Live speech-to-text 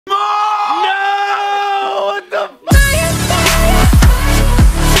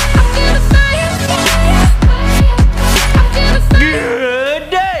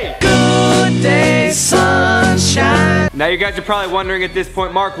Now you guys are probably wondering at this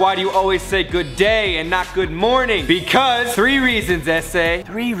point, Mark, why do you always say good day and not good morning? Because 3 reasons, essay.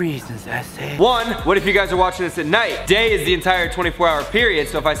 3 reasons, essay. 1, what if you guys are watching this at night? Day is the entire 24-hour period,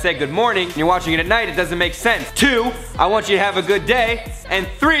 so if I say good morning and you're watching it at night, it doesn't make sense. 2, I want you to have a good day. And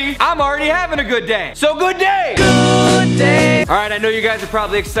 3, I'm already having a good day. So good day! Good day! All right, I know you guys are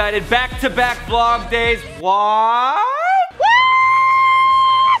probably excited. Back-to-back vlog days. What?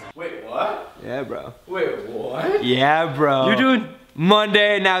 Wait, what? Yeah, bro. Wait, what? Yeah, bro. You're doing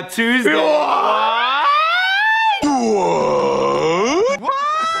Monday, now Tuesday. What?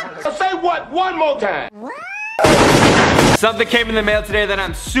 What? Say what one more time. Something came in the mail today that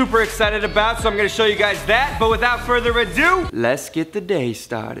I'm super excited about, so I'm gonna show you guys that. But without further ado, let's get the day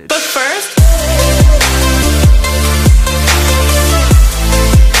started. But first,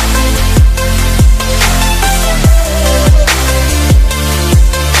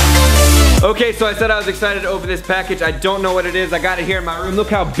 okay, so I said I was excited to open this package. I don't know what it is. I got it here in my room. Look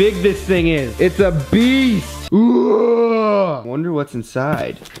how big this thing is. It's a beast. Ooh. Wonder what's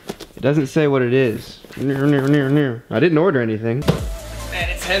inside. It doesn't say what it is. I didn't order anything. Man,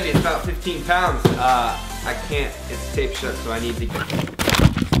 it's heavy. It's about 15 pounds. I can't. It's taped shut, so I need to.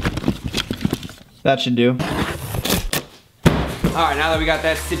 That should do. All right, now that we got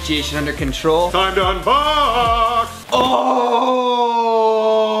that situation under control, time to unbox. Oh!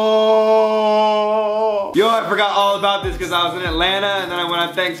 Yo, I forgot all about this because I was in Atlanta and then I went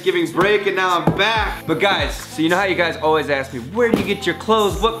on Thanksgiving break and now I'm back. But guys, so you know how you guys always ask me, where do you get your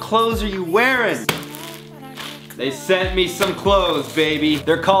clothes? What clothes are you wearing? They sent me some clothes, baby.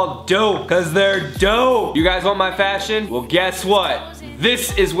 They're called dope, cause they're dope. You guys want my fashion? Well, guess what?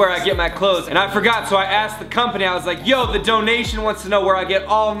 This is where I get my clothes. And I forgot, so I asked the company, I was like, yo, the donation wants to know where I get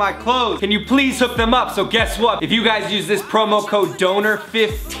all of my clothes. Can you please hook them up? So guess what? If you guys use this promo code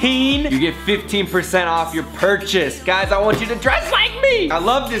DOHNER15, you get 15% off your purchase. Guys, I want you to dress like me. I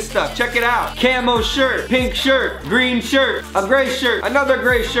love this stuff, check it out. Camo shirt, pink shirt, green shirt, a gray shirt, another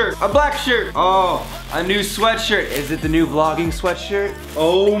gray shirt, a black shirt. Oh, a new sweatshirt. Is it the new vlogging sweatshirt?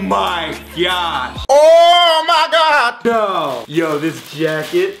 Oh my gosh. Oh my God. No. Yo, this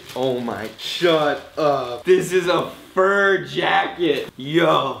jacket. Oh my, shut up. This is a fur jacket.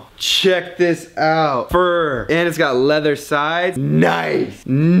 Yo, check this out. Fur. And it's got leather sides. Nice.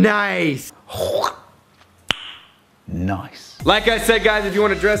 Nice. Nice. Like I said, guys, if you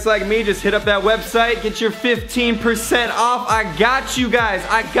want to dress like me, just hit up that website, get your 15% off. I got you guys.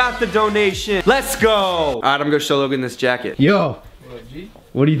 I got the donation. Let's go. All right, I'm gonna show Logan this jacket. Yo,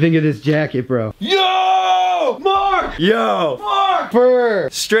 what do you think of this jacket, bro? Yo, Mark. Yo, Mark. Fur.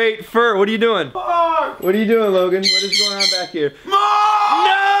 Straight fur. What are you doing? Mark. What are you doing, Logan? What is going on back here? Mark.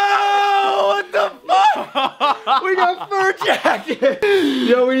 No. What the fuck? We got fur jacket.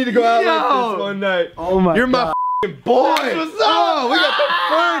 Yo, we need to go out like this one night. Oh my God. You're my boy. What's up? Oh, we got the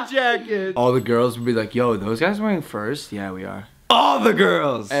fur jacket. All the girls would be like, yo, those guys wearing furs? Yeah, we are. All the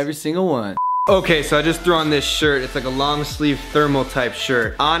girls. Every single one. Okay, so I just threw on this shirt. It's like a long sleeve thermal type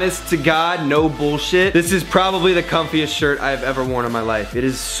shirt. Honest to God, no bullshit. This is probably the comfiest shirt I've ever worn in my life. It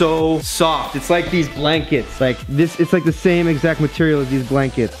is so soft. It's like these blankets. Like this, it's like the same exact material as these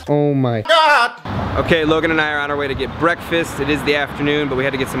blankets. Oh my God. Okay, Logan and I are on our way to get breakfast. It is the afternoon, but we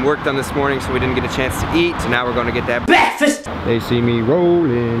had to get some work done this morning, so we didn't get a chance to eat. So now we're gonna get that breakfast. They see me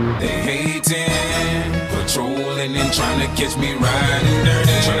rolling. They hating, patrolling and trying to catch me riding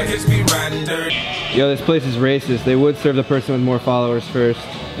dirty. Trying to catch me riding dirty. Yo, this place is racist. They would serve the person with more followers first.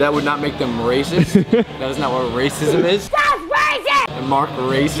 That would not make them racist. That is not what racism is. That's racist! And Mark,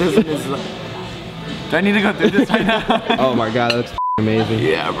 racism is like... Do I need to go through this right now? Oh my God, that looks amazing.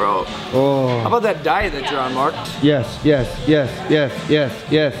 Yeah, bro. Oh. How about that diet that you're on, Mark? Yes, yes, yes, yes, yes,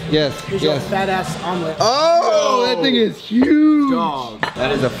 yes, yes, Here's your fat ass omelet. Oh, that thing is huge. Dog.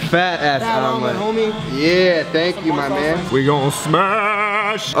 That is a fat ass omelet. homie. Yeah, thank you, my man. We gonna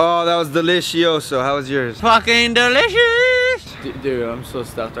smash. Oh, that was delicioso. How was yours? Fucking delicious! Dude, I'm so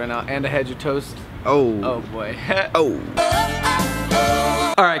stuffed right now. And a hedge of toast. Oh. Oh boy. Oh.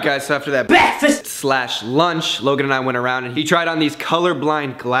 Alright guys, so after that breakfast / lunch, Logan and I went around and he tried on these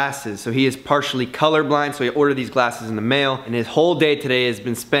colorblind glasses. So he is partially colorblind, so he ordered these glasses in the mail, and his whole day today has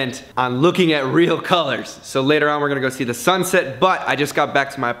been spent on looking at real colors. So later on we're gonna go see the sunset, but I just got back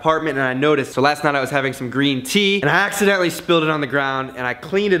to my apartment and I noticed, so last night I was having some green tea and I accidentally spilled it on the ground and I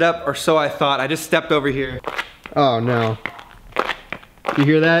cleaned it up, or so I thought. I just stepped over here. Oh no. You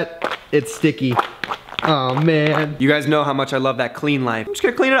hear that? It's sticky. Oh man. You guys know how much I love that clean life. I'm just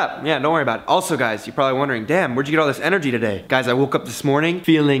gonna clean it up. Yeah, don't worry about it. Also guys, you're probably wondering, damn, where'd you get all this energy today? Guys, I woke up this morning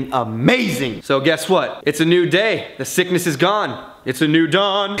feeling amazing. So guess what? It's a new day. The sickness is gone. It's a new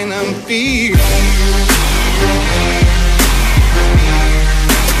dawn. And I'm feeling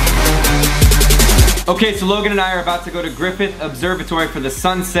Okay, so Logan and I are about to go to Griffith Observatory for the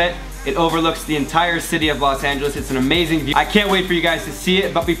sunset. It overlooks the entire city of Los Angeles. It's an amazing view. I can't wait for you guys to see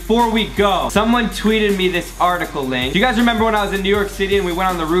it. But before we go, someone tweeted me this article link. Do you guys remember when I was in New York City and we went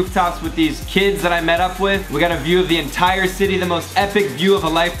on the rooftops with these kids that I met up with? We got a view of the entire city, the most epic view of a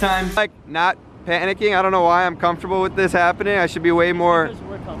lifetime. Like, not panicking. I don't know why I'm comfortable with this happening. I should be way more... Because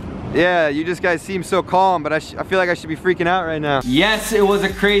we're comfortable. Yeah, you just guys seem so calm, but I feel like I should be freaking out right now. Yes, it was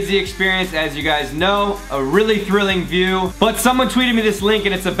a crazy experience, as you guys know. A really thrilling view. But someone tweeted me this link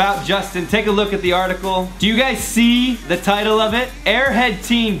and it's about Justin. Take a look at the article. Do you guys see the title of it? Airhead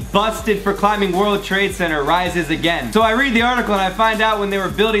teen busted for climbing World Trade Center rises again. So I read the article and I find out when they were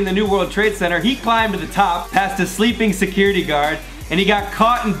building the new World Trade Center, he climbed to the top, past a sleeping security guard, and he got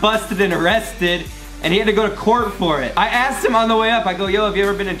caught and busted and arrested. And he had to go to court for it. I asked him on the way up, I go, yo, have you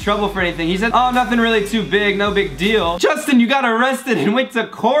ever been in trouble for anything? He said, oh, nothing really too big, no big deal. Justin, you got arrested and went to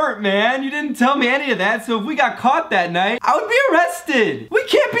court, man. You didn't tell me any of that, so if we got caught that night, I would be arrested. We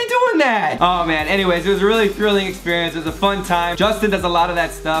can't be doing that. Oh man, anyways, it was a really thrilling experience. It was a fun time. Justin does a lot of that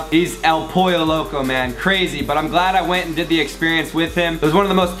stuff. He's El Pollo Loco, man, crazy. But I'm glad I went and did the experience with him. It was one of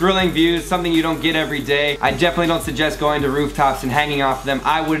the most thrilling views, something you don't get every day. I definitely don't suggest going to rooftops and hanging off them.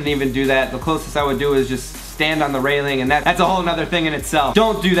 I wouldn't even do that. The closest I would do is just stand on the railing, and that's a whole nother thing in itself.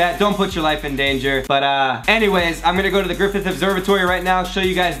 Don't do that. Don't put your life in danger. But anyways, I'm gonna go to the Griffith Observatory right now, show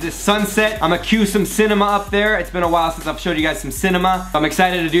you guys this sunset. I'm gonna cue some cinema up there. It's been a while since I've showed you guys some cinema. I'm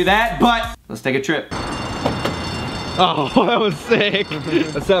excited to do that, but let's take a trip. Oh, that was sick.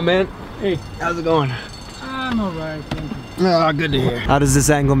 What's up, man? Hey. How's it going? I'm alright, thank you. Oh, good to hear. How does this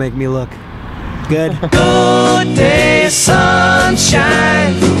angle make me look? Good? Good day,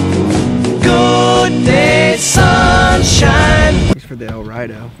 sunshine. Good day, sunshine. Thanks for the El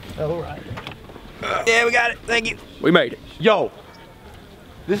Rido. El Rido. Yeah, we got it. Thank you. We made it. Yo,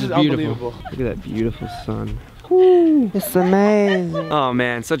 This is beautiful. unbelievable. Look at that beautiful sun. Ooh, it's amazing. Oh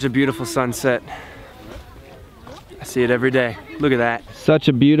man, such a beautiful sunset. I see it every day. Look at that. Such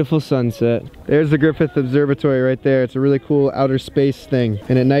a beautiful sunset. There's the Griffith Observatory right there. It's a really cool outer space thing.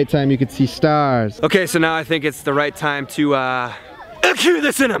 And at nighttime you could see stars. Okay, so now I think it's the right time to cue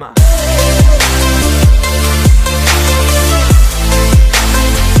the cinema.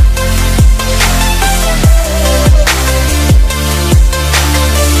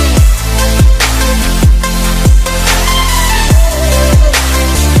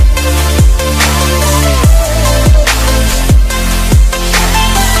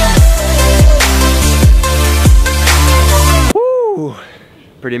 Woo!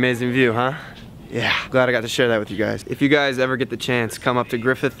 Pretty amazing view, huh? Yeah, glad I got to share that with you guys. If you guys ever get the chance, come up to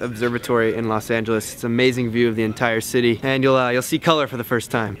Griffith Observatory in Los Angeles. It's an amazing view of the entire city, and you'll see color for the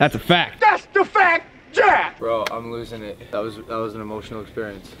first time. That's a fact. That's the fact, Jack! Bro, I'm losing it. That was an emotional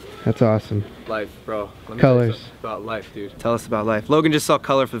experience. That's awesome. Life, bro. Let me Colors. tell you something about life, dude. Tell us about life. Logan just saw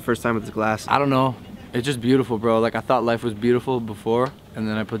color for the first time with his glass. I don't know. It's just beautiful, bro. Like, I thought life was beautiful before, and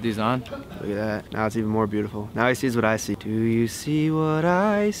then I put these on. Look at that. Now it's even more beautiful. Now he sees what I see. Do you see what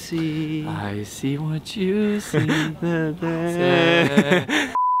I see? I see what you see.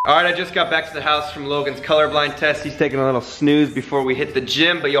 Alright, I just got back to the house from Logan's colorblind test. He's taking a little snooze before we hit the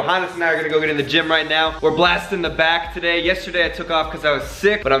gym, but Johannes and I are gonna go get in the gym right now. We're blasting the back today. Yesterday I took off because I was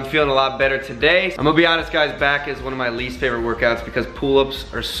sick, but I'm feeling a lot better today. I'm gonna be honest, guys, back is one of my least favorite workouts because pull-ups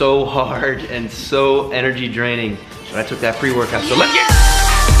are so hard and so energy draining. But I took that pre-workout, so let's get it!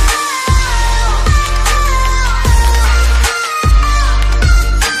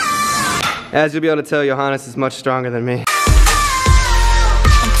 As you'll be able to tell, Johannes is much stronger than me.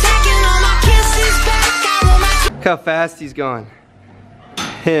 Look how fast he's going.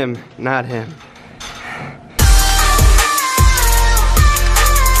 Him, not him.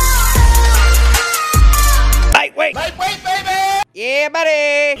 Lightweight! Lightweight, baby! Yeah,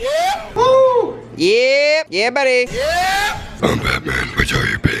 buddy! Yeah! Woo! Yeah! Yeah, buddy! Yeah! I'm Batman. Which are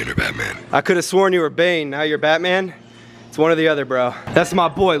you, Bane or Batman? I could have sworn you were Bane. Now you're Batman? It's one or the other, bro. That's my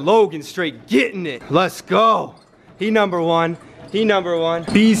boy Logan, straight getting it. Let's go. He number one. He number one.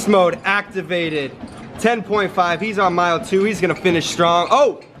 Beast mode activated. 10.5, he's on mile 2, he's gonna finish strong.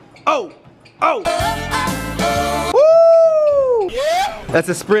 Oh! Oh! Oh! Woo! Yeah. That's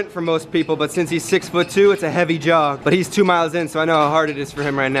a sprint for most people, but since he's 6'2", it's a heavy jog. But he's 2 miles in, so I know how hard it is for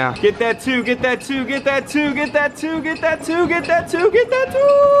him right now. Get that 2, get that 2, get that 2, get that 2, get that 2, get that 2, get that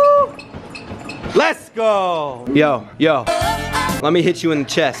 2! Let's go! Yo, yo. Let me hit you in the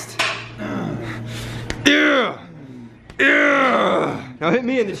chest. Yeah! Yeah! Now hit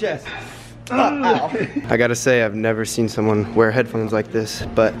me in the chest. I gotta say, I've never seen someone wear headphones like this,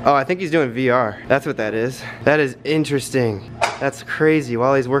 but oh, I think he's doing VR. That's what that is. That is interesting. That's crazy.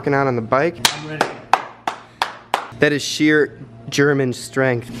 While he's working out on the bike. I'm ready. That is sheer German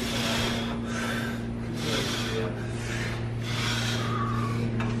strength.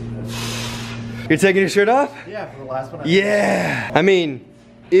 You're taking your shirt off? Yeah, for the last one. Yeah. I mean,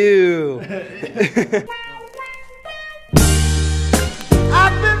 ew. I've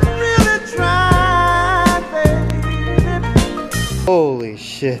been really trying, baby. Holy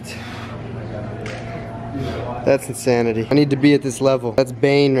shit. That's insanity. I need to be at this level. That's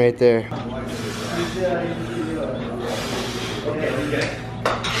Bane right there.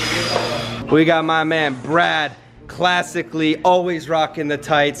 We got my man Brad, classically always rocking the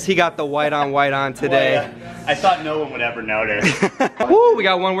tights. He got the white on today. Well, yeah. I thought no one would ever notice. Woo, we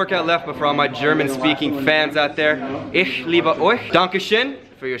got one workout left, but for all my German speaking fans out there, ich liebe euch. Dankeschön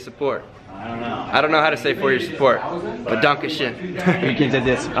for your support. I don't know how to say for your support, but Dankeschön. We can say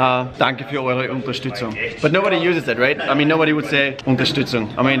this, danke für eure Unterstützung. But nobody uses it, right? I mean, nobody would say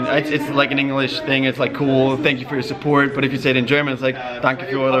Unterstützung. I mean, it's like an English thing, it's like cool, thank you for your support, but if you say it in German, it's like, danke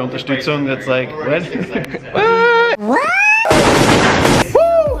für eure Unterstützung, that's like, what?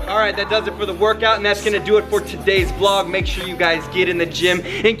 Alright, that does it for the workout, and that's gonna do it for today's vlog. Make sure you guys get in the gym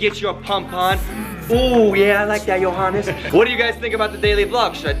and get your pump on. Ooh, yeah, I like that, Johannes. What do you guys think about the daily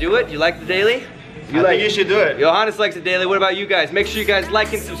vlog? Should I do it? You like the daily? I think you should do it. Johannes likes the daily. What about you guys? Make sure you guys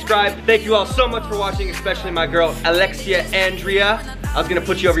like and subscribe. Thank you all so much for watching, especially my girl, Alexia Andrea. I was gonna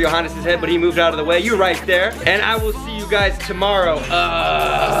put you over Johannes' head, but he moved out of the way. You're right there. And I will see you guys tomorrow.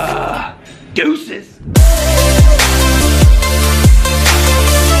 Deuces.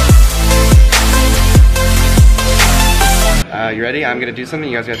 You ready? I'm gonna do something.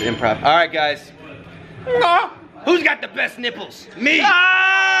 You guys got to improv. All right, guys. Who's got the best nipples? Me.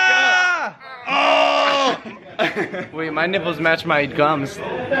 Wait, my nipples match my gums.